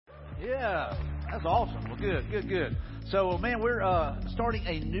Yeah, that's awesome. Well, good. So, man, we're starting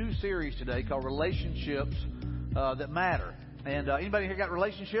a new series today called Relationships That Matter. And anybody here got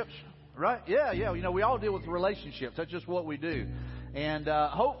relationships? Right? Yeah. You know, we all deal with relationships. That's just what we do. And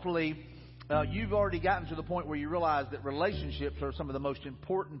hopefully you've already gotten to the point where you realize that relationships are some of the most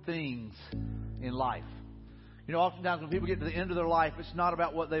important things in life. You know, oftentimes when people get to the end of their life, it's not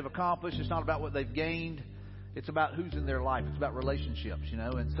about what they've accomplished. It's not about what they've gained. It's about who's in their life. It's about relationships, you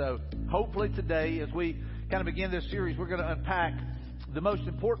know. And so hopefully today, as we kind of begin this series, we're going to unpack the most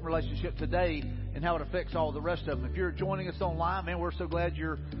important relationship today and how it affects all the rest of them. If you're joining us online, man, we're so glad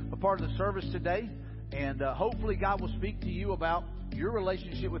you're a part of the service today. And hopefully God will speak to you about your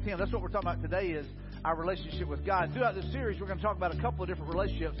relationship with Him. That's what we're talking about today, is our relationship with God. Throughout this series, we're going to talk about a couple of different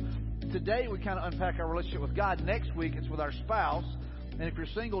relationships. Today, we kind of unpack our relationship with God. Next week, it's with our spouse. And if you're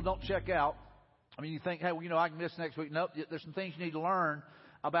single, don't check out. I mean, you think, hey, well, you know, I can miss next week. Nope, there's some things you need to learn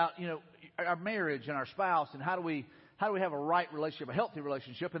about, you know, our marriage and our spouse and how do we have a right relationship, a healthy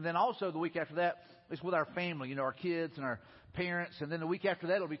relationship. And then also the week after that is with our family, you know, our kids and our parents. And then the week after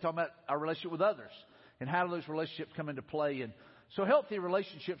that, it'll be talking about our relationship with others and how do those relationships come into play. And so healthy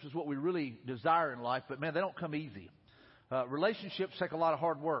relationships is what we really desire in life. But, man, they don't come easy. Relationships take a lot of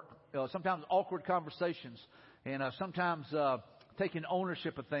hard work, sometimes awkward conversations, and sometimes taking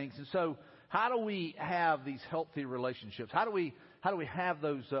ownership of things. And so how do we have these healthy relationships? How do we have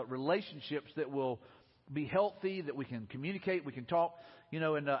those relationships that will be healthy, that we can communicate, we can talk? You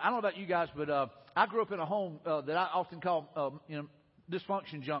know, and I don't know about you guys, but I grew up in a home that I often call,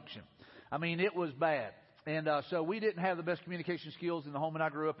 dysfunction junction. I mean, it was bad. And so we didn't have the best communication skills in the home that I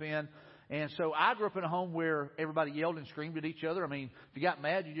grew up in. And so I grew up in a home where everybody yelled and screamed at each other. I mean, if you got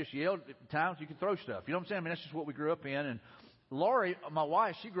mad, you just yelled. At times you could throw stuff. You know what I'm saying? I mean, that's just what we grew up in. And Lori, my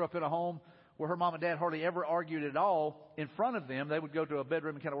wife, she grew up in a home where her mom and dad hardly ever argued at all in front of them. They would go to a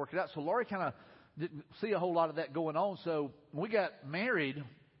bedroom and kind of work it out. So Lori kind of didn't see a whole lot of that going on. So when we got married,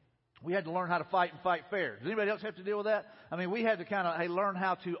 we had to learn how to fight and fight fair. Does anybody else have to deal with that? I mean, we had to kind of, learn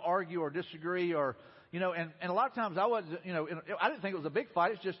how to argue or disagree or, you know, and a lot of times I wasn't, you know, I didn't think it was a big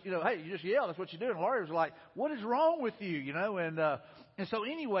fight. It's just, you know, hey, you just yell. That's what you do. And Lori was like, what is wrong with you? You know, and so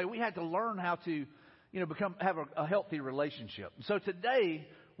anyway, we had to learn how to, you know, have a healthy relationship. So today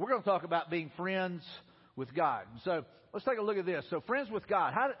we're going to talk about being friends with God. So let's take a look at this. So friends with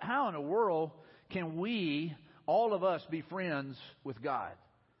God. How in the world can we, all of us, be friends with God?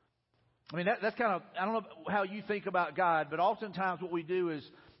 I mean, that's kind of, I don't know how you think about God, but oftentimes what we do is,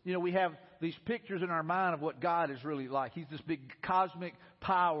 you know, we have these pictures in our mind of what God is really like. He's this big cosmic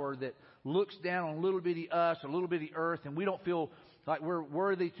power that looks down on little bitty us, a little bitty earth, and we don't feel like we're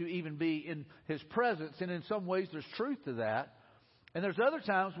worthy to even be in His presence. And in some ways, there's truth to that. And there's other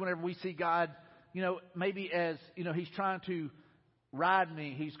times whenever we see God, you know, maybe as, you know, He's trying to ride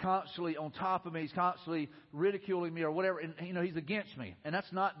me. He's constantly on top of me. He's constantly ridiculing me or whatever. And, you know, He's against me. And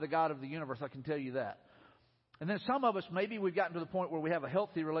that's not the God of the universe. I can tell you that. And then some of us, maybe we've gotten to the point where we have a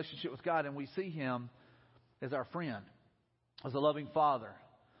healthy relationship with God and we see Him as our friend, as a loving Father,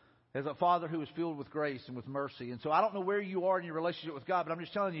 as a Father who is filled with grace and with mercy. And so I don't know where you are in your relationship with God, but I'm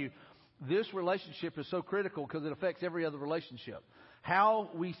just telling you, this relationship is so critical because it affects every other relationship. How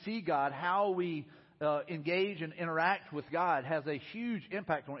we see God, how we engage and interact with God has a huge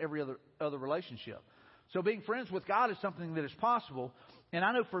impact on every other relationship. So being friends with God is something that is possible. And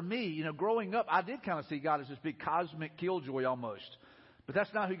I know for me, you know, growing up, I did kind of see God as this big cosmic killjoy almost. But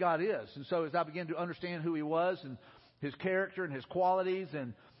that's not who God is. And so as I began to understand who He was and His character and His qualities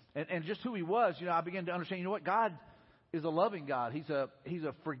and just who He was, you know, I began to understand, you know what, God is a loving God. He's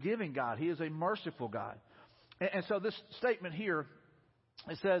a forgiving God. He is a merciful God. And so this statement here,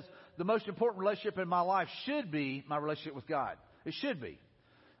 it says, the most important relationship in my life should be my relationship with God. It should be.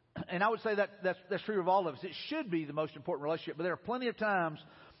 And I would say that's true of all of us. It should be the most important relationship. But there are plenty of times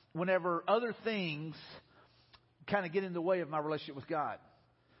whenever other things kind of get in the way of my relationship with God.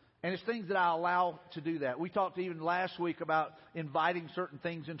 And it's things that I allow to do that. We talked even last week about inviting certain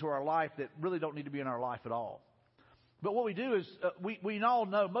things into our life that really don't need to be in our life at all. But what we do is we all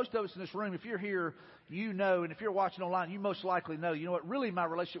know, most of us in this room, if you're here, you know, and if you're watching online, you most likely know, you know what, really my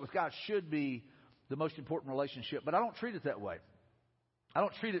relationship with God should be the most important relationship. But I don't treat it that way. I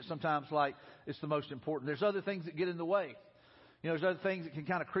don't treat it sometimes like it's the most important. There's other things that get in the way. You know, there's other things that can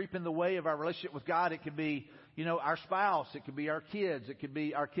kind of creep in the way of our relationship with God. It could be, you know, our spouse. It could be our kids. It could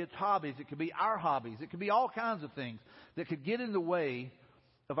be our kids' hobbies. It could be our hobbies. It could be all kinds of things that could get in the way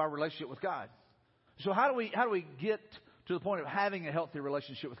of our relationship with God. So how do we get to the point of having a healthy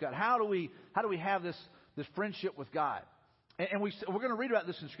relationship with God? How do we have this friendship with God? And we're going to read about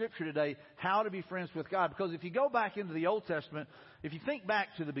this in Scripture today, how to be friends with God. Because if you go back into the Old Testament, if you think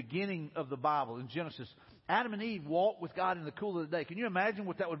back to the beginning of the Bible in Genesis, Adam and Eve walked with God in the cool of the day. Can you imagine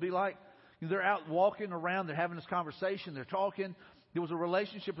what that would be like? They're out walking around. They're having this conversation. They're talking. There was a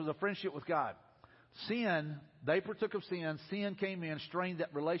relationship. There was a friendship with God. Sin, they partook of sin. Sin came in, strained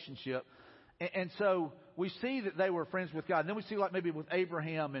that relationship. And so we see that they were friends with God. And then we see like maybe with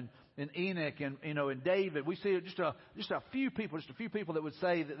Abraham and Enoch and David. We see just a few people that would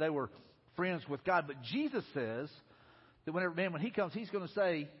say that they were friends with God. But Jesus says that when he comes, he's going to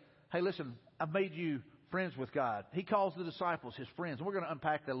say, hey, listen, I've made you friends with God. He calls the disciples his friends. And we're going to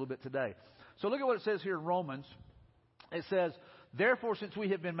unpack that a little bit today. So look at what it says here in Romans. It says, therefore, since we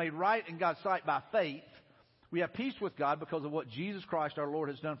have been made right in God's sight by faith, we have peace with God because of what Jesus Christ our Lord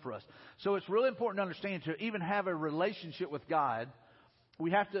has done for us. So it's really important to understand, to even have a relationship with God,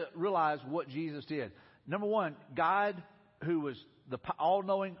 we have to realize what Jesus did. Number one, God, who was the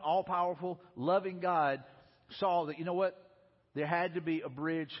all-knowing, all-powerful, loving God, saw that, you know what? There had to be a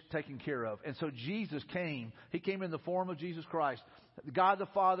bridge taken care of. And so Jesus came. He came in the form of Jesus Christ. God the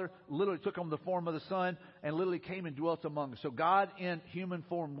Father literally took on the form of the Son and literally came and dwelt among us. So God in human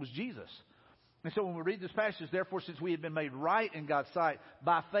form was Jesus. And so when we read this passage, therefore, since we have been made right in God's sight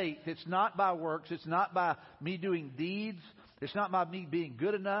by faith, it's not by works. It's not by me doing deeds. It's not by me being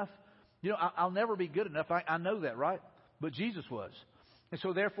good enough. You know, I'll never be good enough. I know that, right? But Jesus was. And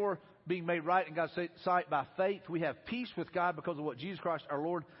so therefore, being made right in God's sight by faith, we have peace with God because of what Jesus Christ our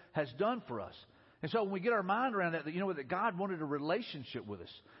Lord has done for us. And so when we get our mind around that, you know, that God wanted a relationship with us.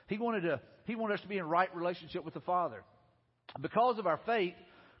 He wanted us to be in right relationship with the Father. Because of our faith,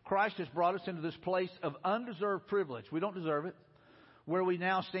 Christ has brought us into this place of undeserved privilege. We don't deserve it. Where we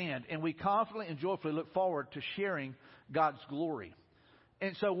now stand. And we confidently and joyfully look forward to sharing God's glory.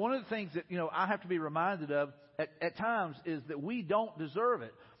 And so one of the things that, you know, I have to be reminded of at times is that we don't deserve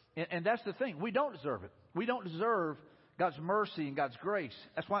it. And that's the thing. We don't deserve it. We don't deserve God's mercy and God's grace.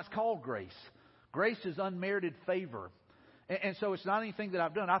 That's why it's called grace. Grace is unmerited favor. And so it's not anything that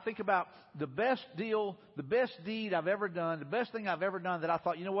I've done. I think about the best deed I've ever done, the best thing I've ever done that I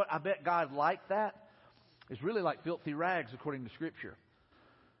thought, you know what, I bet God liked that. It's really like filthy rags according to Scripture.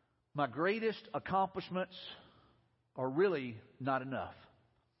 My greatest accomplishments are really not enough.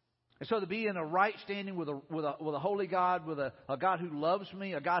 And so to be in a right standing with a holy God, with a God who loves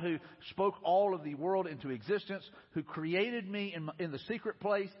me, a God who spoke all of the world into existence, who created me in the secret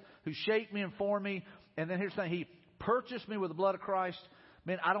place, who shaped me and formed me, and then here's the thing, He purchased me with the blood of Christ.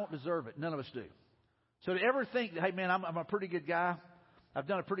 Man, I don't deserve it. None of us do. So to ever think that, hey, man, I'm a pretty good guy. I've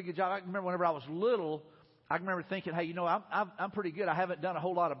done a pretty good job. I remember whenever I was little, I remember thinking, hey, you know, I'm pretty good. I haven't done a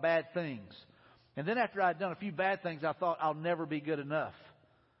whole lot of bad things. And then after I'd done a few bad things, I thought, I'll never be good enough.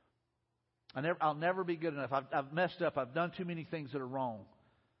 I'll never be good enough. I've messed up. I've done too many things that are wrong.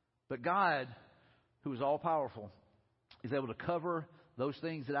 But God, who is all powerful, is able to cover those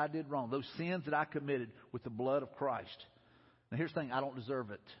things that I did wrong, those sins that I committed with the blood of Christ. Now here's the thing, I don't deserve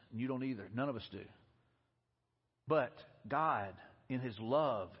it, and you don't either. None of us do. But God, in His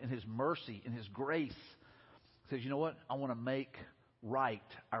love, in His mercy, in His grace, says, you know what? I want to make right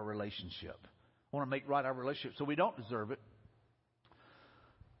our relationship. I want to make right our relationship. So we don't deserve it.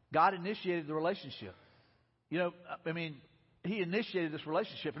 God initiated the relationship. You know, I mean, He initiated this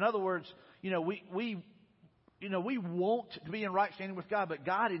relationship. In other words, you know, we want to be in right standing with God, but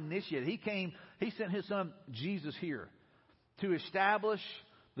God initiated. He came, He sent His Son, Jesus, here to establish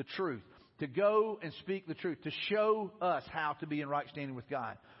the truth, to go and speak the truth, to show us how to be in right standing with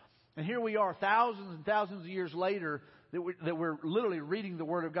God. And here we are, thousands and thousands of years later, that we're literally reading the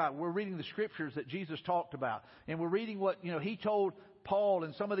Word of God. We're reading the Scriptures that Jesus talked about. And we're reading what, you know, He told Paul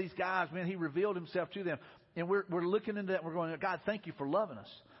and some of these guys, man, He revealed Himself to them. And we're looking into that and we're going, God, thank You for loving us.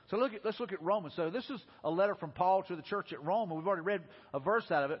 So let's look at Romans. So this is a letter from Paul to the church at Rome. And we've already read a verse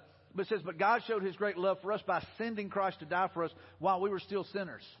out of it. But it says, but God showed His great love for us by sending Christ to die for us while we were still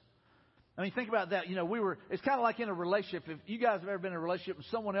sinners. I mean, think about that. You know, it's kind of like in a relationship. If you guys have ever been in a relationship and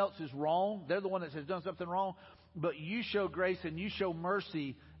someone else is wrong, they're the one that has done something wrong, but you show grace and you show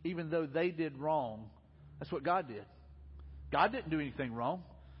mercy even though they did wrong. That's what God did. God didn't do anything wrong.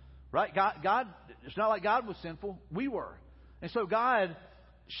 Right? God, it's not like God was sinful. We were. And so God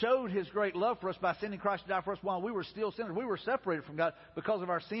showed His great love for us by sending Christ to die for us while we were still sinners. We were separated from God because of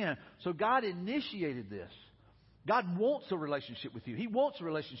our sin. So God initiated this. God wants a relationship with you. He wants a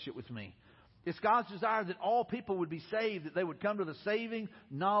relationship with me. It's God's desire that all people would be saved, that they would come to the saving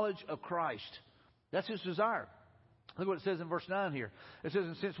knowledge of Christ. That's His desire. Look what it says in verse 9 here. It says,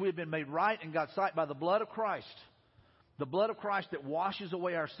 and since we have been made right in God's sight by the blood of Christ, the blood of Christ that washes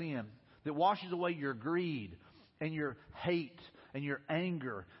away our sin, that washes away your greed and your hate and your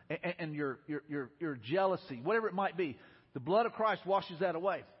anger and your jealousy, whatever it might be. The blood of Christ washes that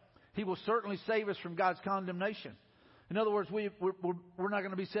away. He will certainly save us from God's condemnation. In other words, we're not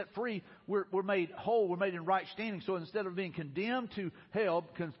going to be set free. We're made whole. We're made in right standing. So instead of being condemned to hell,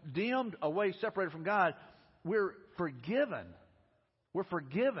 condemned away, separated from God, we're forgiven. We're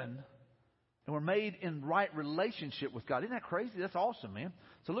forgiven, and we're made in right relationship with God. Isn't that crazy? That's awesome, man.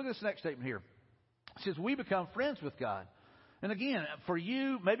 So look at this next statement here. It says, we become friends with God. And again, for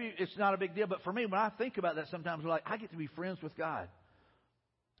you, maybe it's not a big deal, but for me, when I think about that, sometimes we're like, I get to be friends with God.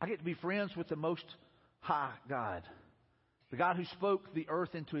 I get to be friends with the Most High God. The God who spoke the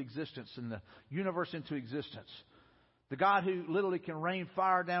earth into existence and the universe into existence. The God who literally can rain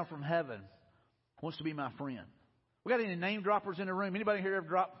fire down from heaven wants to be my friend. We got any name droppers in the room? Anybody here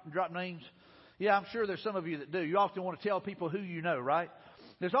ever drop names? Yeah, I'm sure there's some of you that do. You often want to tell people who you know, right?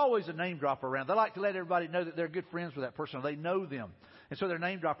 There's always a name dropper around. They like to let everybody know that they're good friends with that person, or they know them. And so they're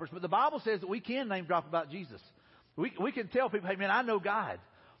name droppers. But the Bible says that we can name drop about Jesus. We can tell people, hey, man, I know God.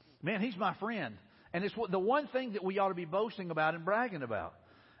 Man, He's my friend. And it's the one thing that we ought to be boasting about and bragging about.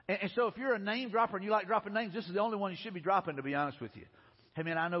 And so if you're a name dropper and you like dropping names, this is the only one you should be dropping, to be honest with you. Hey,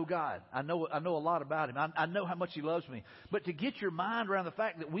 man, I know God. I know a lot about Him. I know how much He loves me. But to get your mind around the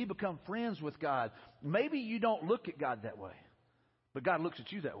fact that we become friends with God, maybe you don't look at God that way, but God looks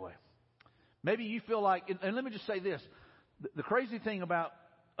at you that way. Maybe you feel like, and let me just say this, the crazy thing about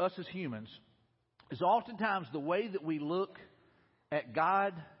us as humans is oftentimes the way that we look at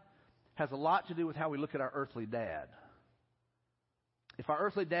God has a lot to do with how we look at our earthly dad. If our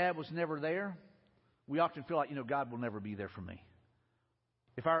earthly dad was never there, we often feel like, God will never be there for me.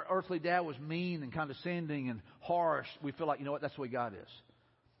 If our earthly dad was mean and condescending and harsh, we feel like, that's the way God is.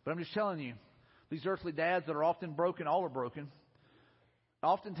 But I'm just telling you, these earthly dads that are often broken, all are broken,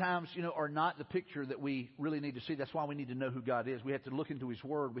 oftentimes, are not the picture that we really need to see. That's why we need to know who God is. We have to look into His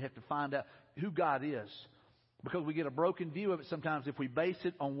Word. We have to find out who God is. Because we get a broken view of it sometimes if we base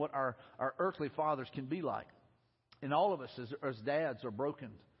it on what our earthly fathers can be like. And all of us as dads are broken.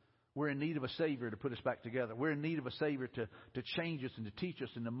 We're in need of a Savior to put us back together. We're in need of a Savior to change us and to teach us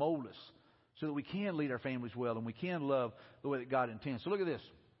and to mold us so that we can lead our families well and we can love the way that God intends. So look at this.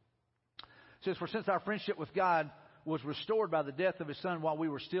 It says, for since our friendship with God was restored by the death of His Son while we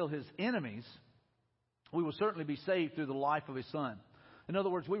were still His enemies, we will certainly be saved through the life of His Son. In other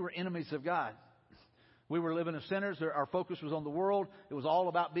words, we were enemies of God. We were living as sinners. Our focus was on the world. It was all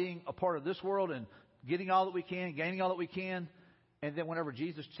about being a part of this world and getting all that we can, gaining all that we can. And then whenever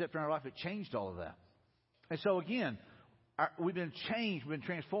Jesus stepped in our life, it changed all of that. And so again, we've been changed, we've been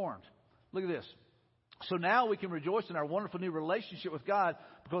transformed. Look at this. So now we can rejoice in our wonderful new relationship with God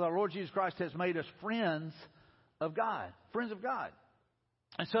because our Lord Jesus Christ has made us friends of God. Friends of God.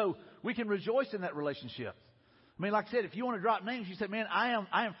 And so we can rejoice in that relationship. I mean, like I said, if you want to drop names, you say, man, I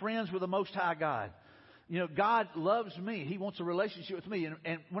am friends with the Most High God. God loves me. He wants a relationship with me.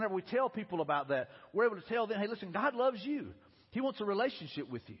 And whenever we tell people about that, we're able to tell them, hey, listen, God loves you. He wants a relationship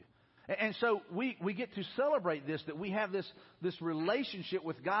with you. And so we get to celebrate this, that we have this relationship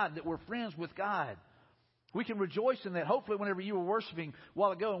with God, that we're friends with God. We can rejoice in that. Hopefully, whenever you were worshiping a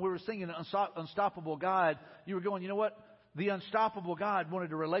while ago and we were singing Unstoppable God, you were going, you know what? The unstoppable God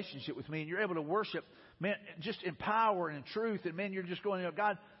wanted a relationship with me. And you're able to worship, man, just in power and in truth. And, man, you're just going,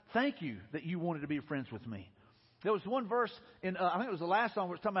 God, thank you that you wanted to be friends with me. There was one verse in, I think it was the last song,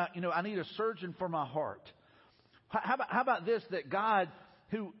 where it's talking about, I need a surgeon for my heart. How about this, that God,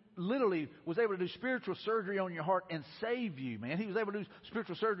 who literally was able to do spiritual surgery on your heart and save you, man. He was able to do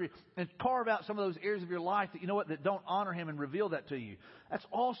spiritual surgery and carve out some of those areas of your life that, that don't honor Him and reveal that to you. That's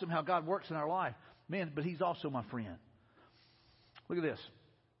awesome how God works in our life. Man, but He's also my friend. Look at this.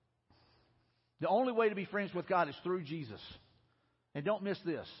 The only way to be friends with God is through Jesus. And don't miss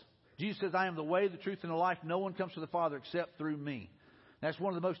this. Jesus says, I am the way, the truth, and the life. No one comes to the Father except through me. That's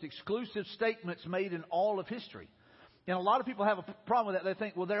one of the most exclusive statements made in all of history. And a lot of people have a problem with that. They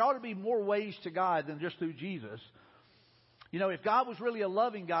think, well, there ought to be more ways to God than just through Jesus. If God was really a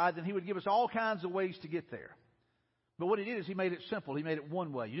loving God, then He would give us all kinds of ways to get there. But what He did is He made it simple. He made it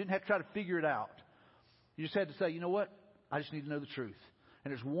one way. You didn't have to try to figure it out. You just had to say, you know what? I just need to know the truth.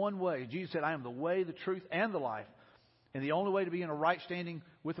 And there's one way. Jesus said, I am the way, the truth, and the life. And the only way to be in a right standing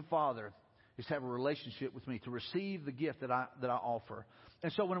with the Father is to have a relationship with me, to receive the gift that I offer.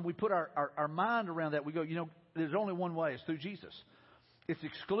 And so when we put our mind around that, we go, there's only one way. It's through Jesus. It's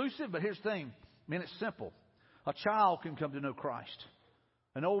exclusive, but here's the thing. Man, it's simple. A child can come to know Christ.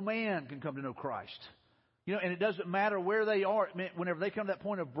 An old man can come to know Christ. And it doesn't matter where they are. Whenever they come to that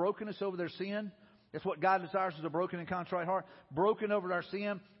point of brokenness over their sin, It's what God desires, is a broken and contrite heart. Broken over our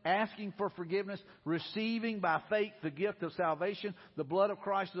sin, asking for forgiveness, receiving by faith the gift of salvation. The blood of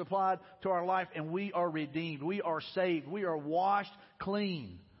Christ is applied to our life, and we are redeemed. We are saved. We are washed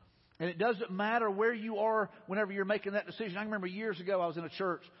clean. And it doesn't matter where you are whenever you're making that decision. I remember years ago I was in a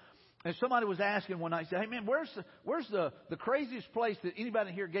church, and somebody was asking one night, he said, "Hey man, where's the craziest place that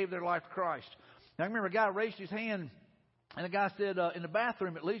anybody here gave their life to Christ?" And I remember a guy raised his hand, and the guy said, "In the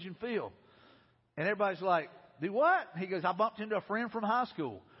bathroom at Legion Field." And everybody's like, "Do what?" He goes, "I bumped into a friend from high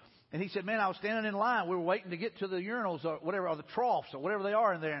school." And he said, "Man, I was standing in line. We were waiting to get to the urinals or whatever, or the troughs or whatever they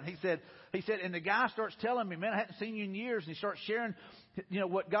are in there." And he said, and the guy starts telling me, "Man, I hadn't seen you in years." And he starts sharing,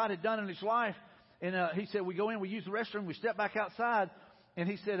 what God had done in his life. And he said, "We go in, we use the restroom, we step back outside." And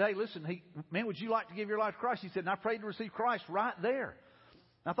he said, "Hey, listen, man, would you like to give your life to Christ?" He said, and I prayed to receive Christ right there.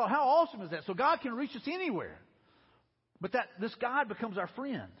 And I thought, how awesome is that? So God can reach us anywhere. But this God becomes our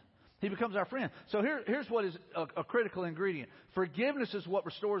friend. He becomes our friend. So here's what is a critical ingredient. Forgiveness is what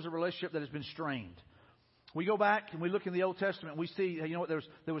restores a relationship that has been strained. We go back and we look in the Old Testament and we see,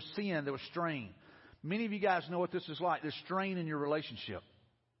 there was sin, there was strain. Many of you guys know what this is like. There's strain in your relationship.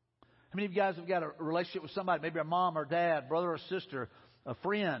 How many of you guys have got a relationship with somebody, maybe a mom or dad, brother or sister, a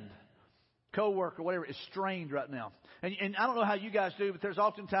friend, co-worker, whatever, is strained right now? And I don't know how you guys do, but there's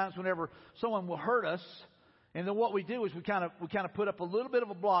oftentimes whenever someone will hurt us, and then what we do is we kind of put up a little bit of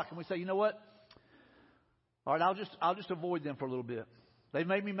a block, and we say, "You know what? All right, I'll just avoid them for a little bit. They've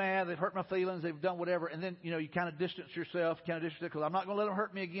made me mad. They've hurt my feelings. They've done whatever." And then, you kind of distance yourself, because I'm not going to let them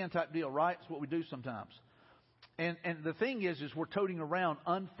hurt me again type deal, right? It's what we do sometimes. And the thing is we're toting around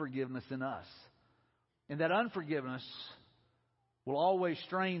unforgiveness in us. And that unforgiveness will always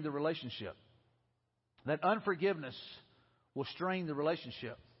strain the relationship. That unforgiveness will strain the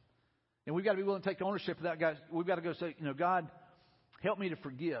relationship. And we've got to be willing to take ownership of that, guys. We've got to go say, "God, help me to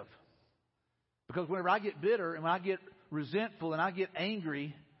forgive." Because whenever I get bitter and when I get resentful and I get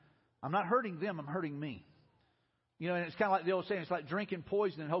angry, I'm not hurting them, I'm hurting me. And it's kind of like the old saying, it's like drinking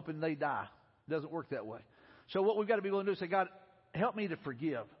poison and hoping they die. It doesn't work that way. So what we've got to be willing to do is say, "God, help me to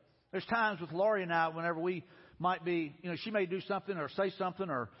forgive." There's times with Laurie and I, whenever we might be, she may do something or say something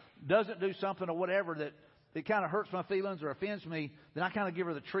or doesn't do something or whatever that it kind of hurts my feelings or offends me, then I kind of give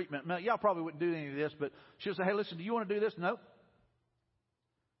her the treatment. Now, y'all probably wouldn't do any of this, but she'll say, "Hey, listen, do you want to do this?" "Nope."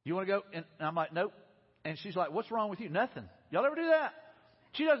 "Do you want to go?" And I'm like, "Nope." And she's like, "What's wrong with you?" "Nothing." Y'all ever do that?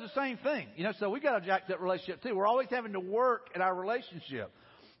 She does the same thing. So we got to jack that relationship too. We're always having to work at our relationship.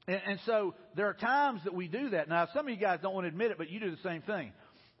 And so there are times that we do that. Now, some of you guys don't want to admit it, but you do the same thing.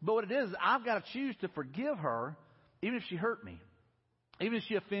 But what it is, I've got to choose to forgive her, even if she hurt me, even if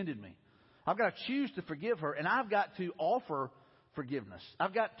she offended me. I've got to choose to forgive her, and I've got to offer forgiveness.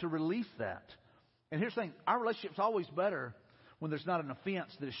 I've got to release that. And here's the thing, our relationship's always better when there's not an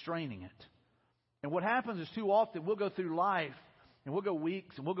offense that is straining it. And what happens is too often we'll go through life, and we'll go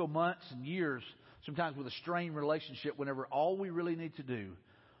weeks, and we'll go months and years, sometimes with a strained relationship, whenever all we really need to do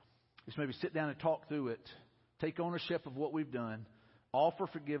is maybe sit down and talk through it, take ownership of what we've done, offer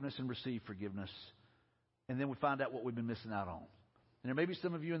forgiveness and receive forgiveness, and then we find out what we've been missing out on. And there may be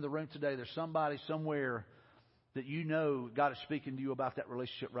some of you in the room today, there's somebody somewhere that God is speaking to you about that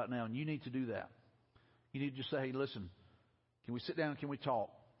relationship right now, and you need to do that. You need to just say, "Hey, listen, can we sit down? Can we talk?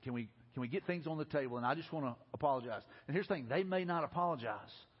 Can we get things on the table? And I just want to apologize." And here's the thing, they may not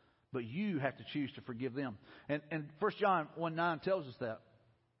apologize, but you have to choose to forgive them. And 1 John 1:9 tells us that.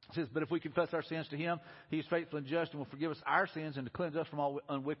 It says, "But if we confess our sins to Him, He is faithful and just and will forgive us our sins and to cleanse us from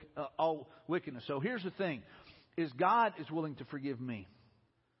all wickedness." So here's the thing, is God is willing to forgive me.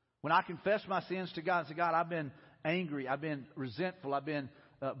 When I confess my sins to God and say, "God, I've been angry, I've been resentful, I've been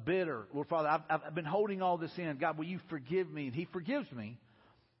bitter. Lord Father, I've been holding all this in. God, will you forgive me?" And He forgives me.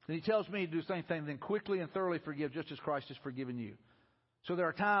 And He tells me to do the same thing, then quickly and thoroughly forgive just as Christ has forgiven you. So there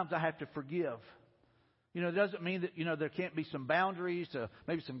are times I have to forgive. It doesn't mean that, there can't be some boundaries,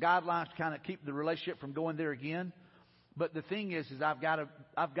 maybe some guidelines to kind of keep the relationship from going there again. But the thing is I've got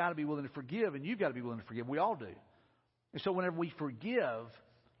to be willing to forgive, and you've got to be willing to forgive. We all do. And so whenever we forgive,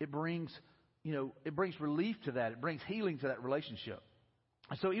 it brings relief to that. It brings healing to that relationship.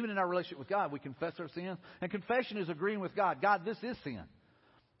 And so even in our relationship with God, we confess our sins. And confession is agreeing with God. "God, this is sin.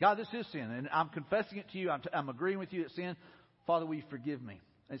 God, this is sin. And I'm confessing it to you. I'm agreeing with you that sin. Father, will you forgive me?"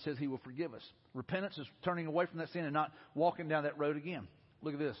 And it says He will forgive us. Repentance is turning away from that sin and not walking down that road again.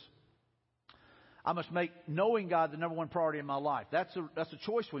 Look at this. I must make knowing God the number one priority in my life. That's a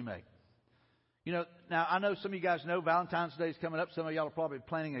choice we make. Now I know some of you guys know Valentine's Day is coming up. Some of y'all are probably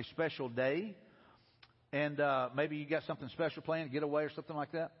planning a special day. And maybe you got something special planned, a getaway or something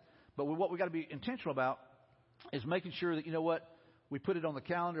like that. But what we got to be intentional about is making sure that, we put it on the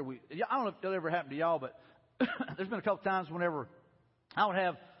calendar. I don't know if that ever happened to y'all, but there's been a couple times whenever I would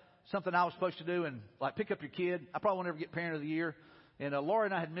have something I was supposed to do and like pick up your kid. I probably won't ever get Parent of the Year. And Laura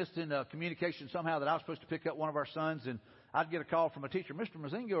and I had missed in communication somehow that I was supposed to pick up one of our sons. And I'd get a call from a teacher, Mr.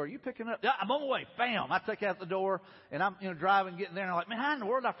 Mozingo, are you picking up? Yeah, I'm on the way. Bam! I take out the door and I'm driving, getting there. And I'm like, man, how in the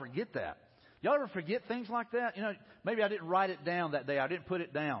world did I forget that? Y'all ever forget things like that? Maybe I didn't write it down that day. I didn't put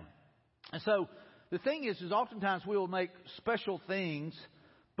it down. And so the thing is oftentimes we will make special things,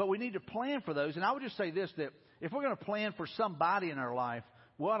 but we need to plan for those. And I would just say this, that if we're going to plan for somebody in our life,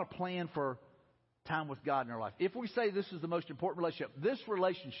 we ought to plan for time with God in our life. If we say this is the most important relationship, this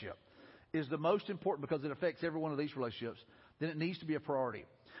relationship is the most important because it affects every one of these relationships, then it needs to be a priority.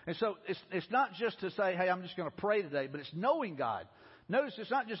 And so it's not just to say, hey, I'm just going to pray today, but it's knowing God. Notice it's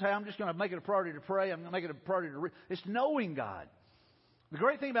not just, hey, I'm just going to make it a priority to pray. I'm going to make it a priority to read. It's knowing God. The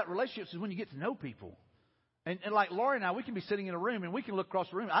great thing about relationships is when you get to know people. And like Laurie and I, we can be sitting in a room and we can look across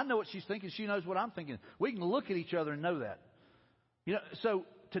the room. I know what she's thinking. She knows what I'm thinking. We can look at each other and know that. So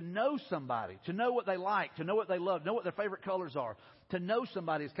to know somebody, to know what they like, to know what they love, know what their favorite colors are, to know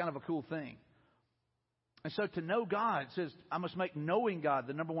somebody is kind of a cool thing. And so to know God, it says I must make knowing God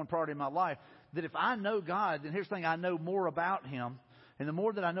the number one priority in my life. That if I know God, then here's the thing, I know more about Him. And the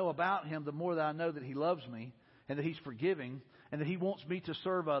more that I know about Him, the more that I know that He loves me and that He's forgiving and that He wants me to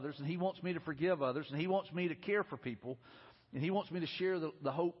serve others and He wants me to forgive others and He wants me to care for people and He wants me to share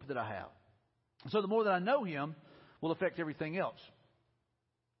the hope that I have. So the more that I know Him will affect everything else.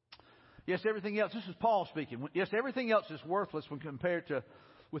 Yes, everything else. This is Paul speaking. Yes, everything else is worthless when compared to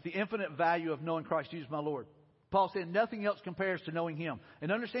with the infinite value of knowing Christ Jesus my Lord. Paul said nothing else compares to knowing Him.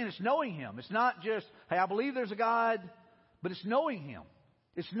 And understand it's knowing Him. It's not just, hey, I believe there's a God, but it's knowing Him.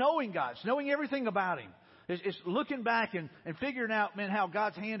 It's knowing God. It's knowing everything about Him. It's looking back and figuring out, man, how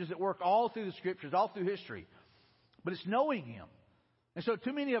God's hand is at work all through the Scriptures, all through history. But it's knowing Him. And so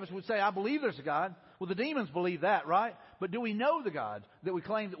too many of us would say, I believe there's a God. Well, the demons believe that, right? But do we know the God that we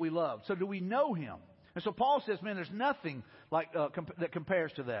claim that we love? So do we know Him? And so Paul says, man, there's nothing like that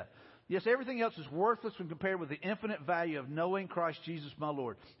compares to that. Yes, everything else is worthless when compared with the infinite value of knowing Christ Jesus my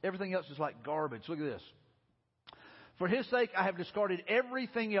Lord. Everything else is like garbage. Look at this. For His sake, I have discarded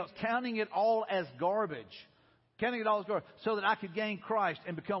everything else, counting it all as garbage. Counting it all as garbage, so that I could gain Christ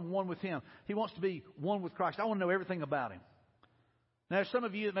and become one with Him. He wants to be one with Christ. I want to know everything about Him. Now, some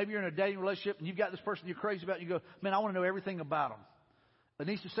of you, maybe you're in a dating relationship and you've got this person you're crazy about, and you go, man, I want to know everything about them. It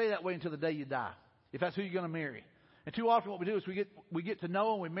needs to stay that way until the day you die, if that's who you're going to marry. And too often what we do is we get to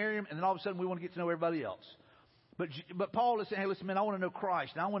know them, we marry them, and then all of a sudden we want to get to know everybody else. But Paul is saying, hey, listen, man, I want to know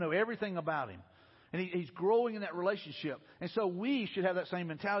Christ, and I want to know everything about Him. And he's growing in that relationship. And so we should have that same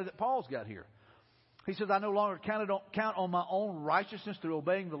mentality that Paul's got here. He says, I no longer count on my own righteousness through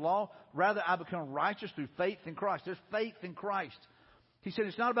obeying the law. Rather, I become righteous through faith in Christ. There's faith in Christ. He said,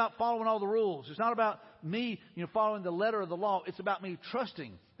 it's not about following all the rules. It's not about me, following the letter of the law. It's about me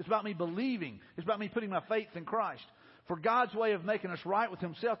trusting. It's about me believing. It's about me putting my faith in Christ. For God's way of making us right with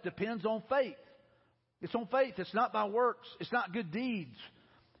Himself depends on faith. It's on faith. It's not by works. It's not good deeds.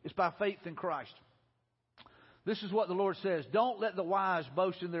 It's by faith in Christ. This is what the Lord says. Don't let the wise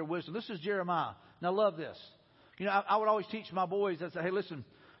boast in their wisdom. This is Jeremiah. Now, love this. I would always teach my boys, I'd say, hey, listen,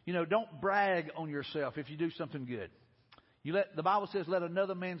 don't brag on yourself if you do something good. The Bible says, let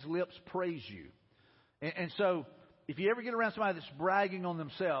another man's lips praise you. And so, if you ever get around somebody that's bragging on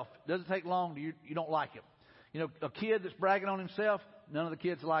themselves, it doesn't take long, you don't like it. A kid that's bragging on himself, none of the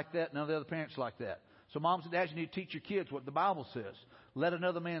kids like that, none of the other parents like that. So moms and dads, you need to teach your kids what the Bible says. Let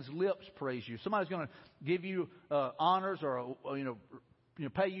another man's lips praise you. Somebody's going to give you honors or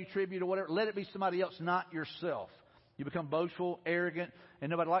pay you tribute or whatever. Let it be somebody else, not yourself. You become boastful, arrogant, and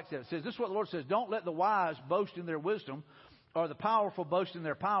nobody likes that. It says, this is what the Lord says. Don't let the wise boast in their wisdom, or the powerful boast in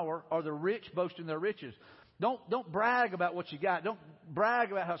their power, or the rich boast in their riches. Don't brag about what you got. Don't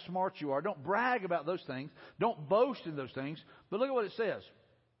brag about how smart you are. Don't brag about those things. Don't boast in those things. But look at what it says.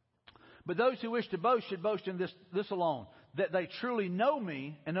 But those who wish to boast should boast in this alone, that they truly know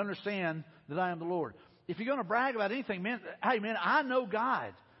me and understand that I am the Lord. If you're going to brag about anything, man, hey, man, I know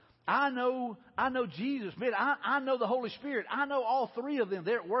God. I know Jesus. Man, I know the Holy Spirit. I know all three of them.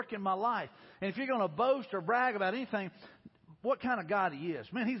 They're at work in my life. And if you're going to boast or brag about anything, what kind of God He is.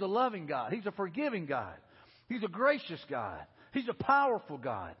 Man, He's a loving God. He's a forgiving God. He's a gracious God. He's a powerful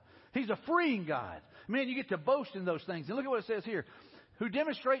God. He's a freeing God. Man, you get to boast in those things. And look at what it says here. Who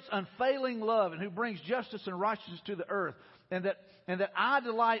demonstrates unfailing love and who brings justice and righteousness to the earth. And that I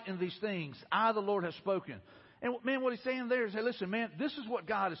delight in these things. I, the Lord, have spoken. And man, what He's saying there is, hey, listen, man, this is what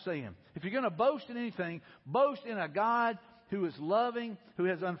God is saying. If you're going to boast in anything, boast in a God who is loving, who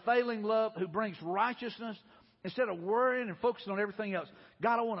has unfailing love, who brings righteousness, Instead of worrying and focusing on everything else,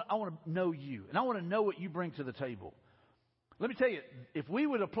 God, I want to know you. And I want to know what you bring to the table. Let me tell you, if we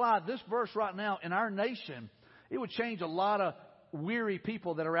would apply this verse right now in our nation, it would change a lot of weary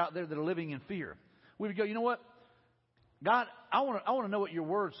people that are out there that are living in fear. We would go, you know what? God, I want to know what your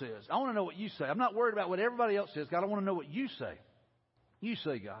word says. I want to know what you say. I'm not worried about what everybody else says. God, I want to know what you say. You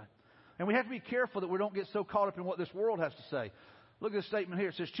say, God. And we have to be careful that we don't get so caught up in what this world has to say. Look at this statement here.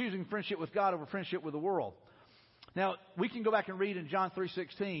 It says, choosing friendship with God over friendship with the world. Now, we can go back and read in John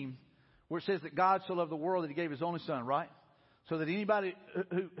 3:16 where it says that God so loved the world that He gave His only Son, right? So that anybody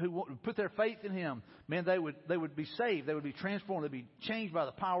who would put their faith in Him, man, they would be saved. They would be transformed. They'd be changed by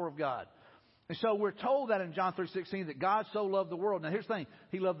the power of God. And so we're told that in John 3:16 that God so loved the world. Now, here's the thing.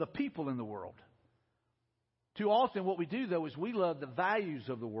 He loved the people in the world. Too often what we do, though, is we love the values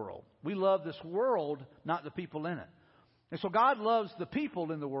of the world. We love this world, not the people in it. And so God loves the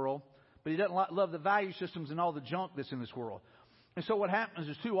people in the world, but He doesn't love the value systems and all the junk that's in this world. And so what happens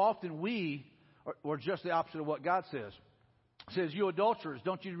is too often we are just the opposite of what God says. It says, you adulterers,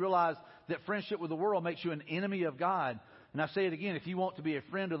 don't you realize that friendship with the world makes you an enemy of God? And I say it again, if you want to be a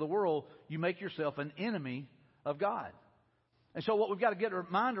friend of the world, you make yourself an enemy of God. And so what we've got to get our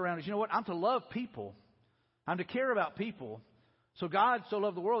mind around is, you know what? I'm to love people. I'm to care about people. So God so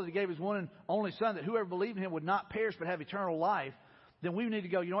loved the world that He gave His one and only Son, that whoever believed in Him would not perish but have eternal life. Then we need to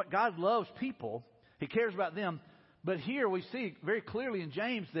go, you know what? God loves people. He cares about them. But here we see very clearly in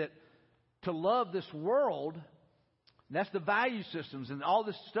James that to love this world, that's the value systems and all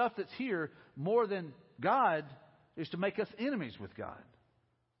this stuff that's here, more than God, is to make us enemies with God.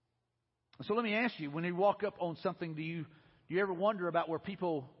 So let me ask you, when you walk up on something, do you ever wonder about where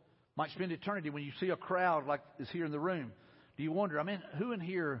people might spend eternity? When you see a crowd like is here in the room, do you wonder, who in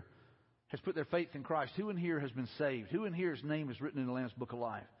here has put their faith in Christ? Who in here has been saved? Who in here's name is written in the Lamb's Book of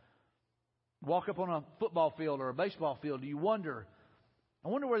Life? Walk up on a football field or a baseball field, do you wonder, I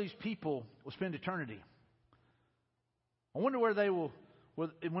wonder where these people will spend eternity. I wonder where they will,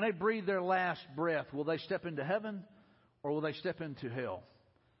 when they breathe their last breath, will they step into heaven or will they step into hell?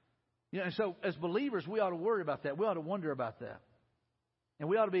 And so as believers, we ought to worry about that. We ought to wonder about that. And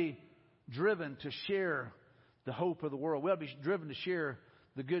we ought to be driven to share the hope of the world. We ought to be driven to share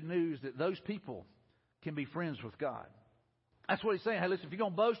the good news that those people can be friends with God. That's what He's saying. Hey, listen, if you're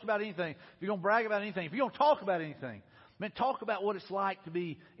going to boast about anything, if you're going to brag about anything, if you're going to talk about anything, talk about what it's like to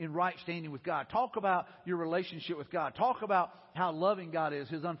be in right standing with God. Talk about your relationship with God. Talk about how loving God is,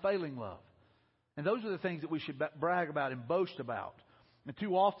 His unfailing love. And those are the things that we should brag about and boast about. And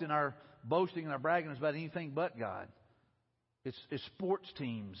too often our boasting and our bragging is about anything but God. It's sports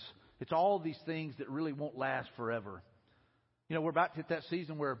teams. It's all these things that really won't last forever. We're about to hit that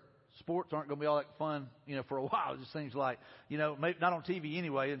season where sports aren't going to be all that fun, for a while. It just seems like, maybe not on TV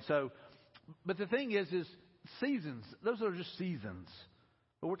anyway. And so, but the thing is seasons. Those are just seasons.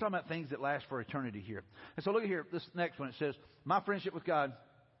 But we're talking about things that last for eternity here. And so look at here, this next one. It says, my friendship with God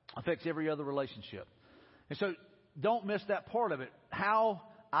affects every other relationship. And so don't miss that part of it. How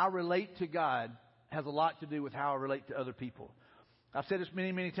I relate to God has a lot to do with how I relate to other people. I've said this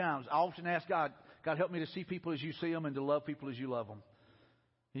many, many times. I often ask God, help me to see people as you see them and to love people as you love them.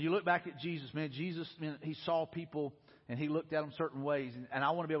 And you look back at Jesus, Jesus, He saw people and He looked at them certain ways. And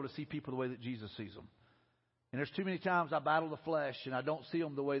I want to be able to see people the way that Jesus sees them. And there's too many times I battle the flesh and I don't see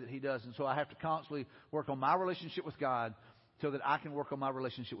them the way that He does. And so I have to constantly work on my relationship with God so that I can work on my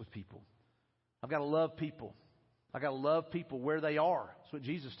relationship with people. I've got to love people. I've got to love people where they are. That's what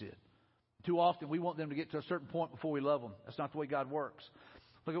Jesus did. Too often we want them to get to a certain point before we love them. That's not the way God works.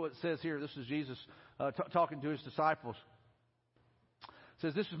 Look at what it says here. This is Jesus talking to His disciples. It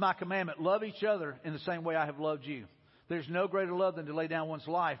says, this is my commandment. Love each other in the same way I have loved you. There's no greater love than to lay down one's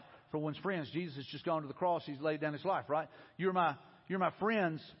life for one's friends. Jesus has just gone to the cross. He's laid down His life, right? You're my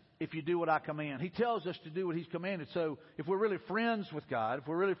friends if you do what I command. He tells us to do what He's commanded. So if we're really friends with God, if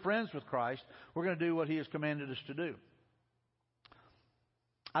we're really friends with Christ, we're going to do what He has commanded us to do.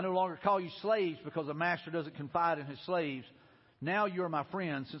 I no longer call you slaves because a master doesn't confide in his slaves. Now you're my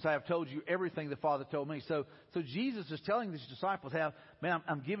friends since I have told you everything the Father told me. So Jesus is telling these disciples,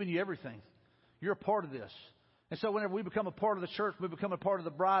 I'm giving you everything. You're a part of this. And so whenever we become a part of the church, we become a part of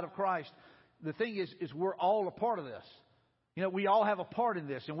the bride of Christ, the thing is we're all a part of this. We all have a part in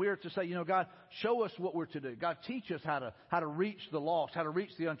this. And we are to say, God, show us what we're to do. God, teach us how to reach the lost, how to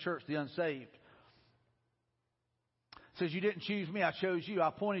reach the unchurched, the unsaved. It says, you didn't choose me, I chose you. I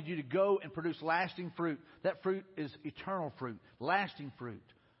appointed you to go and produce lasting fruit. That fruit is eternal fruit, lasting fruit,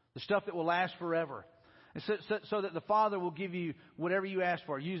 the stuff that will last forever. And so that the Father will give you whatever you ask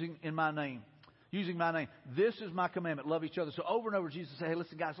for, using my name. This is my commandment, love each other. So over and over, Jesus said, hey,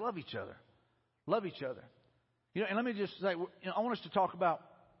 listen, guys, love each other. Love each other. And let me just say, I want us to talk about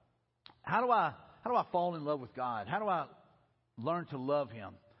how do I fall in love with God? How do I learn to love Him?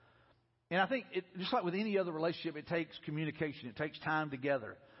 And I think just like with any other relationship, it takes communication. It takes time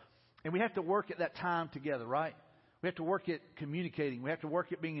together. And we have to work at that time together, right? We have to work at communicating. We have to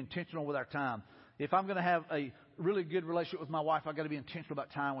work at being intentional with our time. If I'm going to have a really good relationship with my wife, I've got to be intentional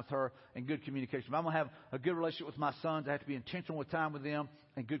about time with her and good communication. If I'm going to have a good relationship with my sons, I have to be intentional with time with them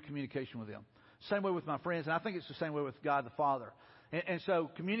and good communication with them. Same way with my friends, and I think it's the same way with God the Father. And so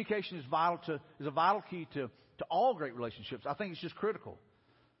communication is a vital key to all great relationships. I think it's just critical.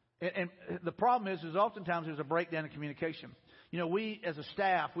 And the problem is oftentimes there's a breakdown in communication. We as a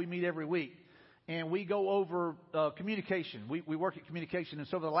staff, we meet every week. And we go over communication. We work at communication. And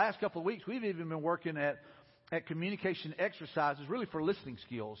so for the last couple of weeks, we've even been working at communication exercises, really for listening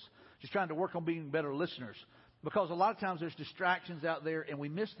skills, just trying to work on being better listeners. Because a lot of times there's distractions out there and we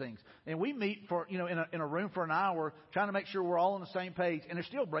miss things. And we meet for in a room for an hour trying to make sure we're all on the same page. And there's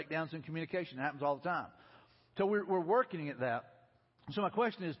still breakdowns in communication. It happens all the time. So we're working at that. So my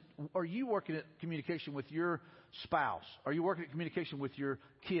question is, are you working at communication with your spouse? Are you working at communication with your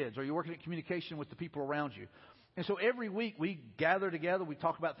kids? Are you working at communication with the people around you? And so every week we gather together. We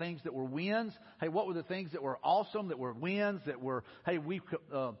talk about things that were wins. Hey, what were the things that were awesome, that were wins, that were, hey, we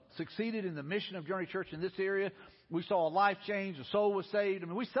succeeded in the mission of Journey Church in this area. We saw a life change. A soul was saved. I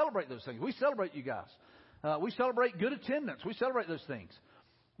mean, we celebrate those things. We celebrate you guys. We celebrate good attendance. We celebrate those things.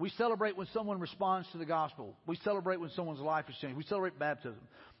 We celebrate when someone responds to the gospel. We celebrate when someone's life is changed. We celebrate baptism.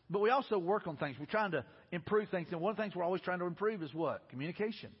 But we also work on things. We're trying to improve things. And one of the things we're always trying to improve is what?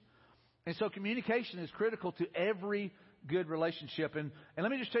 Communication. And so communication is critical to every good relationship. And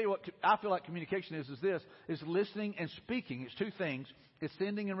let me just tell you what I feel like communication is listening and speaking. It's two things. It's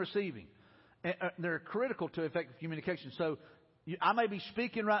sending and receiving. And they're critical to effective communication. So I may be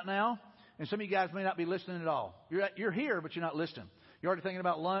speaking right now, and some of you guys may not be listening at all. You're here, but you're not listening. You're already thinking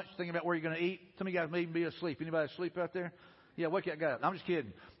about lunch, thinking about where you're going to eat. Some of you guys may even be asleep. Anybody asleep out there? Yeah, wake that guy up. I'm just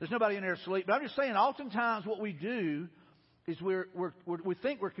kidding. There's nobody in there asleep. But I'm just saying, oftentimes what we do is we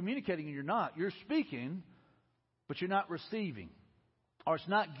think we're communicating and you're not. You're speaking, but you're not receiving. Or it's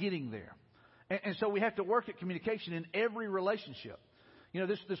not getting there. And so we have to work at communication in every relationship.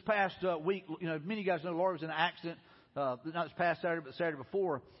 This past week, many of you guys know Laura was in an accident. Not this past Saturday, but the Saturday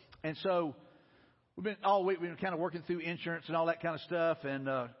before. And so all week we've been kind of working through insurance and all that kind of stuff,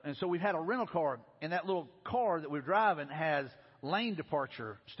 and so we've had a rental car, and that little car that we're driving has lane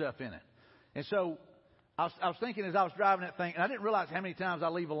departure stuff in it. And so I was thinking as I was driving that thing, and I didn't realize how many times I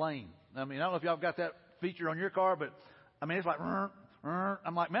leave a lane. I mean, I don't know if y'all got that feature on your car, but I mean it's like,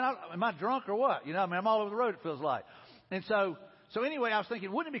 I'm like, man, am I drunk or what? I'm all over the road. It feels like, and so anyway, I was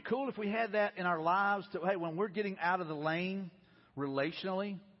thinking, wouldn't it be cool if we had that in our lives? Hey, when we're getting out of the lane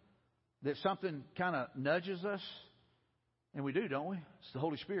relationally, that something kind of nudges us, and we do, don't we? It's the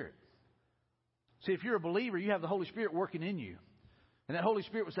Holy Spirit. See, if you're a believer, you have the Holy Spirit working in you. And that Holy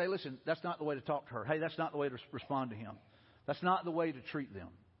Spirit would say, listen, that's not the way to talk to her. Hey, that's not the way to respond to him. That's not the way to treat them.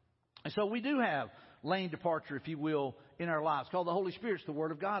 And so we do have lane departure, if you will, in our lives, called the Holy Spirit. It's the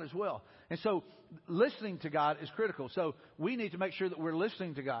Word of God as well. And so listening to God is critical. So we need to make sure that we're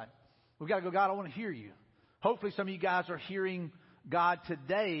listening to God. We've got to go, God, I want to hear you. Hopefully some of you guys are hearing God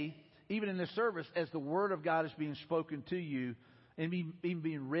today, even in this service, as the Word of God is being spoken to you and even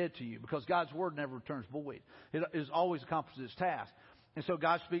being read to you, because God's Word never returns void. It is always accomplishes its task. And so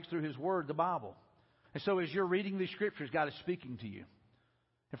God speaks through His Word, the Bible. And so as you're reading these Scriptures, God is speaking to you.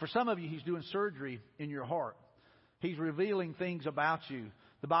 And for some of you, He's doing surgery in your heart. He's revealing things about you.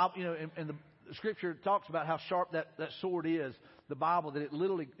 The Bible, and the Scripture talks about how sharp that sword is, the Bible, that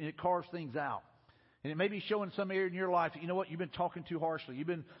it carves things out. And it may be showing some area in your life that, you've been talking too harshly. You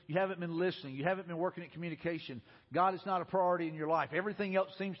haven't been listening. You haven't been working at communication. God is not a priority in your life. Everything else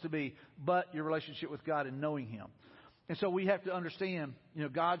seems to be but your relationship with God and knowing Him. And so we have to understand,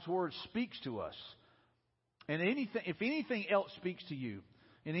 God's Word speaks to us. And if anything else speaks to you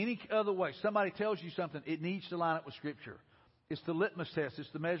in any other way, somebody tells you something, it needs to line up with Scripture. It's the litmus test. It's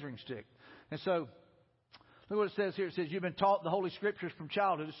the measuring stick. And so look what it says here. It says, you've been taught the Holy Scriptures from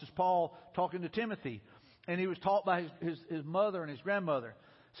childhood. This is Paul talking to Timothy. And he was taught by his mother and his grandmother.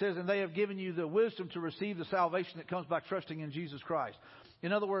 It says, and they have given you the wisdom to receive the salvation that comes by trusting in Jesus Christ.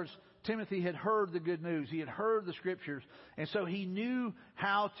 In other words, Timothy had heard the good news. He had heard the Scriptures. And so he knew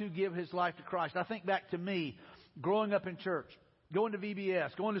how to give his life to Christ. I think back to me, growing up in church, going to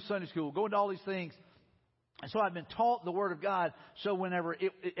VBS, going to Sunday school, going to all these things. And so I've been taught the Word of God. So whenever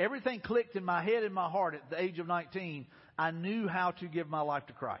everything clicked in my head and my heart at the age of 19, I knew how to give my life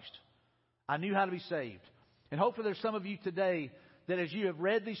to Christ. I knew how to be saved. And hopefully there's some of you today that as you have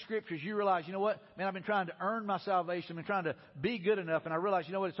read these scriptures, you realize, you know what? Man, I've been trying to earn my salvation. I've been trying to be good enough. And I realize,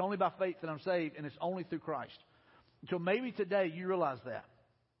 you know what? It's only by faith that I'm saved, and it's only through Christ. So maybe today you realize that.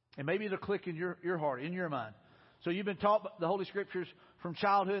 And maybe it'll click in your heart, in your mind. So you've been taught the Holy Scriptures from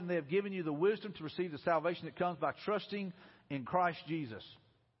childhood, and they have given you the wisdom to receive the salvation that comes by trusting in Christ Jesus.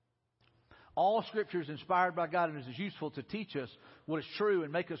 All Scripture is inspired by God and is useful to teach us what is true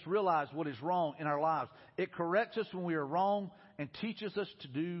and make us realize what is wrong in our lives. It corrects us when we are wrong and teaches us to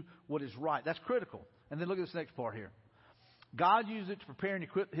do what is right. That's critical. And then look at this next part here. God uses it to prepare and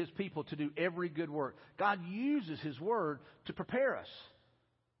equip His people to do every good work. God uses His Word to prepare us,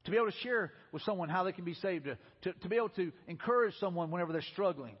 to be able to share with someone how they can be saved, to be able to encourage someone whenever they're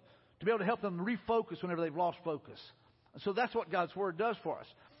struggling, to be able to help them refocus whenever they've lost focus. So that's what God's Word does for us.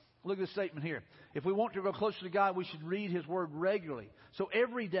 Look at this statement here. If we want to grow closer to God, we should read His Word regularly. So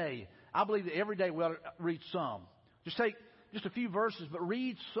every day, I believe that every day we ought to read some. Just take just a few verses, but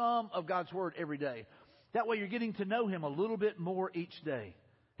read some of God's Word every day. That way you're getting to know Him a little bit more each day.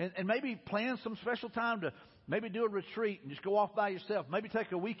 And maybe plan some special time to maybe do a retreat and just go off by yourself. Maybe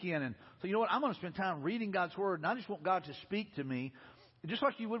take a weekend and say, you know what, I'm going to spend time reading God's Word, and I just want God to speak to me, just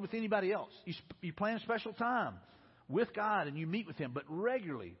like you would with anybody else. You plan a special time with God and you meet with Him, but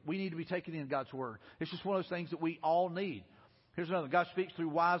regularly we need to be taking in God's Word. It's just one of those things that we all need. Here's another. God speaks through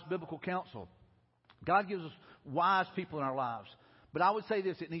wise biblical counsel. God gives us wise people in our lives. But I would say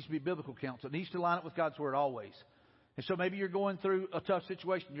this, it needs to be biblical counsel. It needs to line up with God's Word always. And so maybe you're going through a tough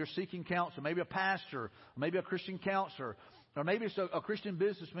situation. You're seeking counsel. Maybe a pastor, or maybe a Christian counselor, or maybe it's a Christian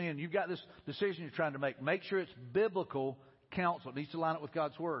businessman. You've got this decision you're trying to make. Make sure it's biblical counsel. It needs to line up with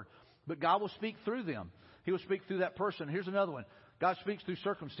God's Word. But God will speak through them. He will speak through that person. Here's another one. God speaks through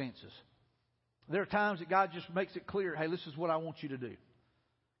circumstances. There are times that God just makes it clear, hey, this is what I want you to do.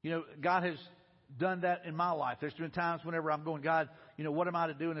 You know, God has done that in my life. There's been times whenever I'm going, God, you know, what am I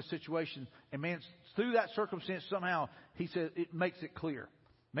to do in this situation? And man, through that circumstance somehow, He says, it makes it clear.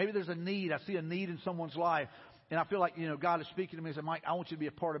 Maybe there's a need. I see a need in someone's life. And I feel like, you know, God is speaking to me and said, Mike, I want you to be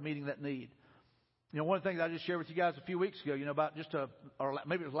a part of meeting that need. You know, one of the things I just shared with you guys a few weeks ago, you know, about or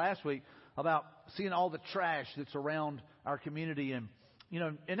maybe it was last week, about seeing all the trash that's around our community. And, you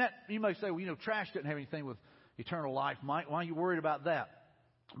know, and that, you may say, well, you know, trash doesn't have anything with eternal life, Mike. Why are you worried about that?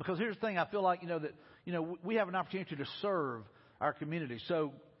 Because here's the thing, I feel like, we have an opportunity to serve our community.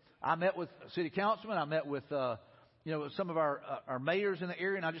 So I met with city councilmen, I met with, some of our mayors in the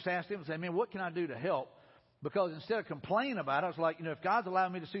area, and I just asked them, say, man, what can I do to help? Because instead of complaining about it, I was like, if God's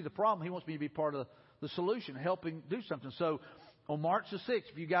allowing me to see the problem, He wants me to be part of the solution, helping do something. So on March the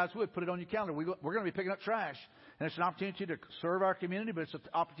 6th, if you guys would, put it on your calendar. We're going to be picking up trash. And it's an opportunity to serve our community, but it's an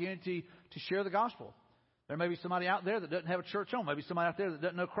opportunity to share the gospel. There may be somebody out there that doesn't have a church home. Maybe somebody out there that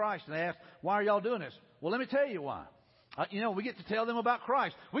doesn't know Christ. And they ask, why are y'all doing this? Well, let me tell you why. We get to tell them about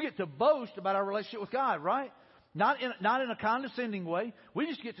Christ. We get to boast about our relationship with God, right? Not in a condescending way. We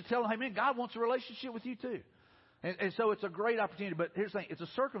just get to tell them, hey, man, God wants a relationship with you too. And so it's a great opportunity. But here's the thing. It's a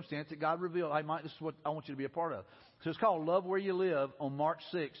circumstance that God revealed. Hey, Mike, this is what I want you to be a part of. So it's called Love Where You Live on March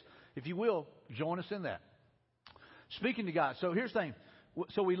 6th. If you will, join us in that. Speaking to God. So here's the thing.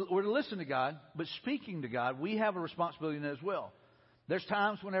 So we're to listen to God, but speaking to God, we have a responsibility in that as well. There's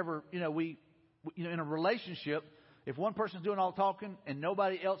times whenever, in a relationship, if one person's doing all the talking and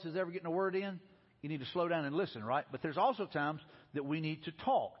nobody else is ever getting a word in, you need to slow down and listen, right? But there's also times that we need to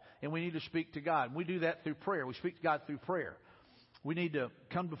talk and we need to speak to God. And we do that through prayer. We speak to God through prayer. We need to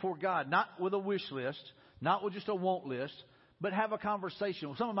come before God, not with a wish list, not with just a want list, but have a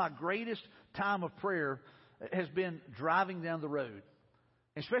conversation. Some of my greatest time of prayer has been driving down the road.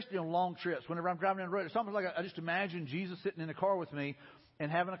 Especially on long trips. Whenever I'm driving down the road, it's almost like I just imagine Jesus sitting in the car with me and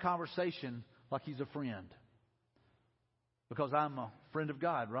having a conversation like He's a friend. Because I'm a friend of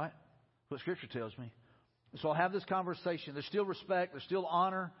God, right? What Scripture tells me. So I'll have this conversation. There's still respect. There's still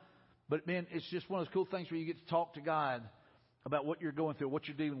honor. But, man, it's just one of those cool things where you get to talk to God about what you're going through, what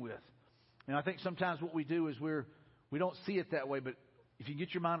you're dealing with. And I think sometimes what we do is we don't see it that way. But if you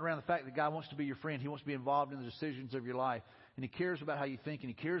get your mind around the fact that God wants to be your friend, He wants to be involved in the decisions of your life, and He cares about how you think, and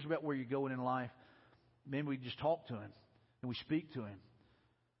He cares about where you're going in life, then we just talk to Him and we speak to Him.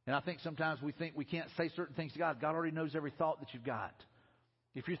 And I think sometimes we think we can't say certain things to God. God already knows every thought that you've got.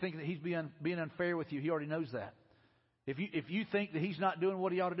 If you're thinking that He's being unfair with you, He already knows that. If you think that He's not doing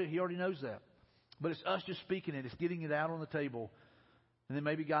what He ought to do, He already knows that. But it's us just speaking it. It's getting it out on the table. And then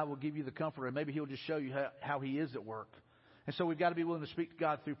maybe God will give you the comfort, and maybe He'll just show you how He is at work. And so we've got to be willing to speak to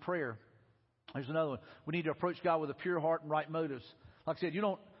God through prayer. There's another one. We need to approach God with a pure heart and right motives. Like I said, you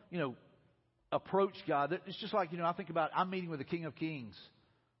don't, approach God. It's just like, I think about, I'm meeting with the King of Kings,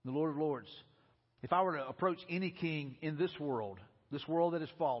 the Lord of Lords. If I were to approach any king in this world, this world that is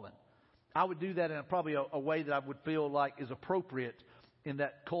fallen. I would do that in probably a way that I would feel like is appropriate in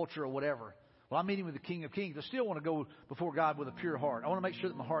that culture or whatever. Well, I'm meeting with the King of Kings. I still want to go before God with a pure heart. I want to make sure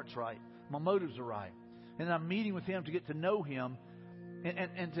that my heart's right, my motives are right, and I'm meeting with Him to get to know Him,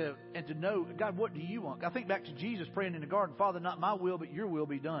 and to know, God, what do you want? I think back to Jesus praying in the garden, Father, not my will, but your will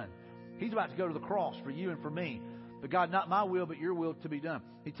be done. He's about to go to the cross for you and for me. But God, not my will, but your will to be done.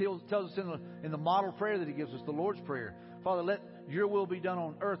 He tells us in the model prayer that He gives us, the Lord's Prayer, Father, let your will be done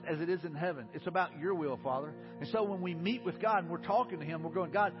on earth as it is in heaven. It's about your will, Father. And so when we meet with God and we're talking to Him, we're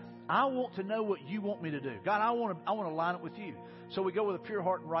going, God, I want to know what you want me to do. God, I want to line up with you. So we go with a pure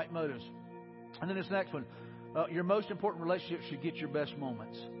heart and right motives. And then this next one, your most important relationship should get your best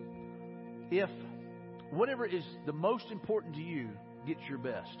moments. If whatever is the most important to you gets your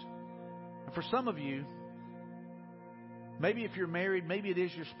best. And for some of you, maybe if you're married, maybe it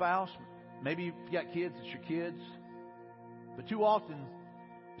is your spouse. Maybe if you got kids, it's your kids. But too often,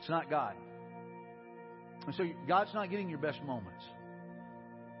 it's not God. And so God's not getting your best moments.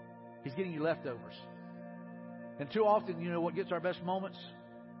 He's getting your leftovers. And too often, what gets our best moments?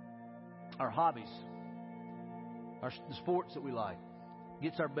 Our hobbies. The sports that we like.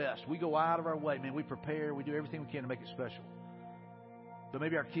 Gets our best. We go out of our way. Man, we prepare. We do everything we can to make it special. But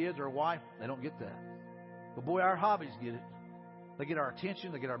maybe our kids or our wife, they don't get that. But boy, our hobbies get it. They get our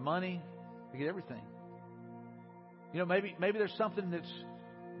attention. They get our money. They get everything. Maybe there's something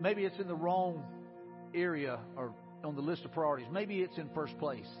maybe it's in the wrong area or on the list of priorities. Maybe it's in first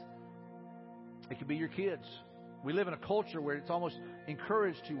place. It could be your kids. We live in a culture where it's almost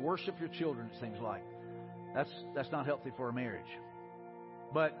encouraged to worship your children, it seems like. That's not healthy for a marriage.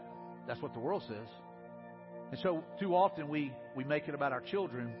 But that's what the world says. And so too often we make it about our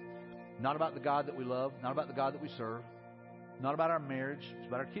children, not about the God that we love, not about the God that we serve, not about our marriage, it's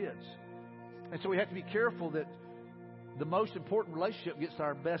about our kids. And so we have to be careful that the most important relationship gets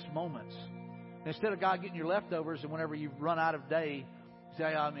our best moments. And instead of God getting your leftovers, and whenever you run out of day, say,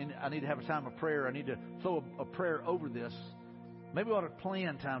 I need to have a time of prayer. I need to throw a prayer over this. Maybe we ought to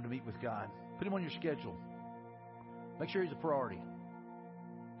plan time to meet with God. Put Him on your schedule. Make sure He's a priority.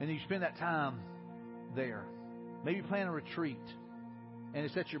 And then you spend that time there. Maybe plan a retreat. And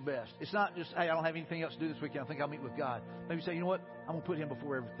it's at your best. It's not just, hey, I don't have anything else to do this weekend. I think I'll meet with God. Maybe say, you know what? I'm going to put Him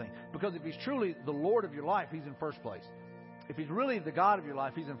before everything. Because if He's truly the Lord of your life, He's in first place. If He's really the God of your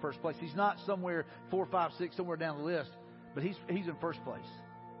life, He's in first place. He's not somewhere 4, 5, 6, somewhere down the list. But He's in first place.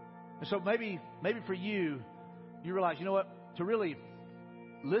 And so maybe for you realize, you know what? To really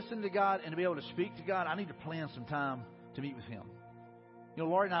listen to God and to be able to speak to God, I need to plan some time to meet with Him.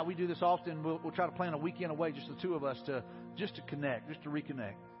 Laurie and I, we do this often. We'll try to plan a weekend away, just the two of us, to connect, just to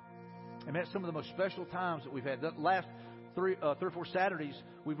reconnect. And that's some of the most special times that we've had. The last 3 or 4 Saturdays,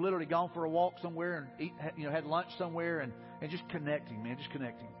 we've literally gone for a walk somewhere and had lunch somewhere and just connecting, man, just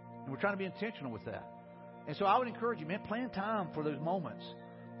connecting. And we're trying to be intentional with that. And so I would encourage you, man, plan time for those moments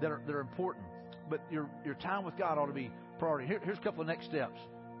that are important. But your time with God ought to be priority. Here's a couple of next steps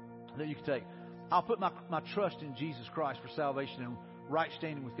that you can take. I'll put my trust in Jesus Christ for salvation and right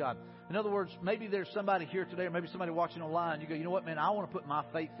standing with God. In other words, maybe there's somebody here today, or maybe somebody watching online. You go, you know what, man, I want to put my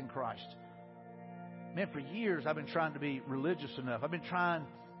faith in Christ. Man, for years I've been trying to be religious enough. I've been trying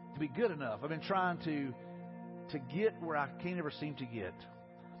to be good enough. I've been trying to get where I can't ever seem to get.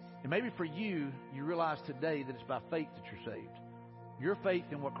 And maybe for you realize today that it's by faith that you're saved. Your faith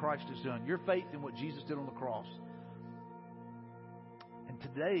in what Christ has done. Your faith in what Jesus did on the cross. And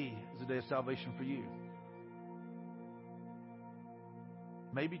today is the day of salvation for you.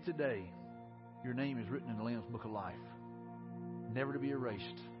 Maybe today your name is written in the Lamb's Book of Life, never to be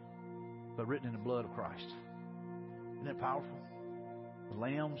erased, but written in the blood of Christ. Isn't that powerful? The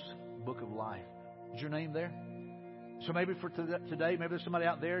Lamb's Book of Life. Is your name there? So maybe for today, maybe there's somebody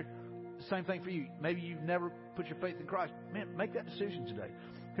out there, the same thing for you. Maybe you've never put your faith in Christ. Man, make that decision today.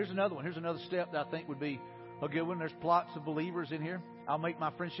 Here's another one. Here's another step that I think would be a good one. There's lots of believers in here. I'll make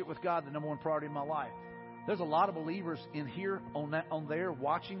my friendship with God the number one priority in my life. There's a lot of believers in here, on there,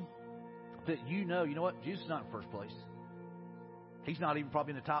 watching, that you know what? Jesus is not in first place. He's not even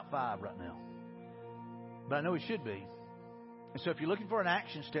probably in the top 5 right now. But I know He should be. And so if you're looking for an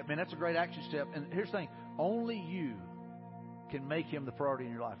action step, man, that's a great action step. And here's the thing. Only you can make Him the priority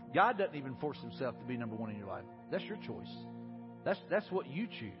in your life. God doesn't even force Himself to be number one in your life. That's your choice. That's what you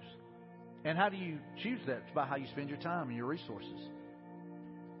choose. And how do you choose that? It's by how you spend your time and your resources.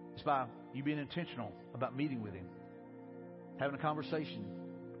 It's by you being intentional about meeting with Him, having a conversation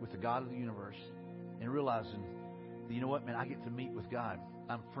with the God of the universe, and realizing that, you know what, man, I get to meet with God.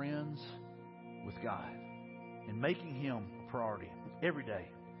 I'm friends with God. And making Him a priority every day.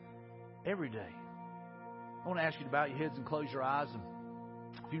 Every day. I want to ask you to bow your heads and close your eyes. And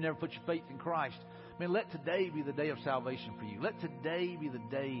if you've never put your faith in Christ, man, let today be the day of salvation for you. Let today be the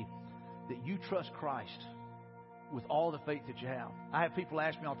day that you trust Christ with all the faith that you have. I have people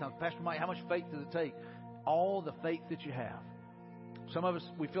ask me all the time, Pastor Mike, how much faith does it take? All the faith that you have. Some of us,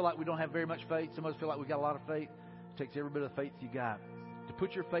 we feel like we don't have very much faith. Some of us feel like we got a lot of faith. It takes every bit of faith you got to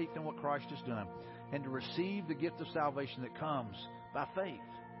put your faith in what Christ has done and to receive the gift of salvation that comes by faith.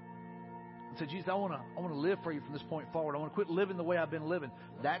 And say, Jesus, I want to live for you from this point forward. I want to quit living the way I've been living.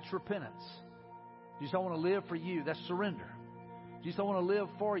 That's repentance. Jesus, I want to live for you. That's surrender. Jesus, I want to live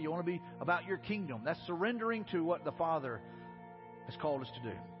for you. I want to be about your kingdom. That's surrendering to what the Father has called us to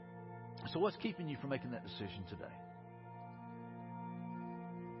do. So what's keeping you from making that decision today?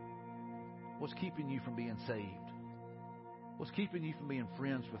 What's keeping you from being saved? What's keeping you from being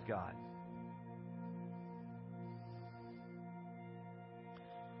friends with God?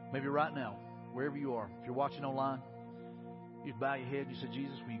 Maybe right now, wherever you are, if you're watching online, you bow your head and you say,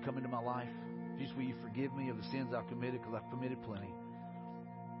 Jesus, will you come into my life? Jesus, will you forgive me of the sins I've committed, because I've committed plenty?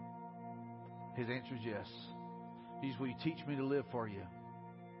 His answer is yes. Jesus, will you teach me to live for you?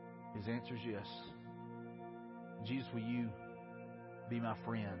 His answer is yes. Jesus, will you be my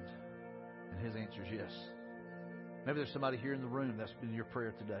friend? And his answer is yes. Maybe there's somebody here in the room that's been your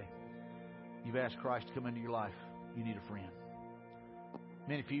prayer today. You've asked Christ to come into your life. You need a friend.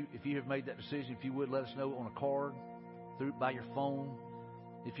 Man, if you have made that decision, if you would let us know on a card, by your phone.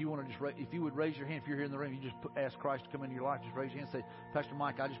 If you want to if you would raise your hand, if you're here in the room, you just ask Christ to come into your life. Just raise your hand and say, Pastor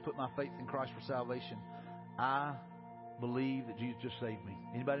Mike, I just put my faith in Christ for salvation. I believe that Jesus just saved me.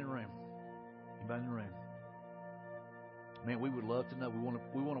 Anybody in the room? Anybody in the room? Man, we would love to know.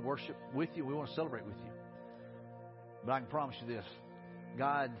 We want to worship with you. We want to celebrate with you. But I can promise you this: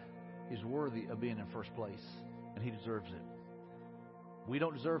 God is worthy of being in first place, and He deserves it. We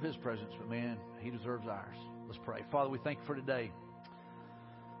don't deserve His presence, but man, He deserves ours. Let's pray. Father, we thank you for today.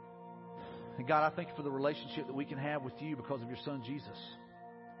 And God, I thank you for the relationship that we can have with you because of your Son Jesus,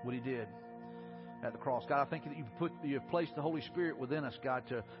 what He did at the cross. God, I thank you that you have placed the Holy Spirit within us, God,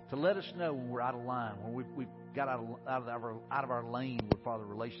 to let us know when we're out of line, when we've got out of our lane with Father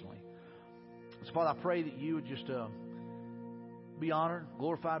relationally. So, Father, I pray that you would just be honored,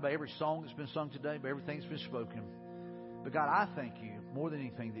 glorified by every song that's been sung today, by everything that's been spoken. But God, I thank you more than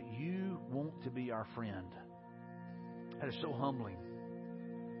anything that you want to be our friend. That is so humbling.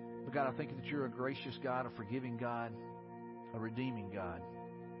 But God, I thank you that you're a gracious God, a forgiving God, a redeeming God,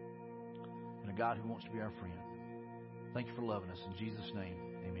 and a God who wants to be our friend. Thank you for loving us. In Jesus' name,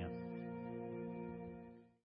 amen.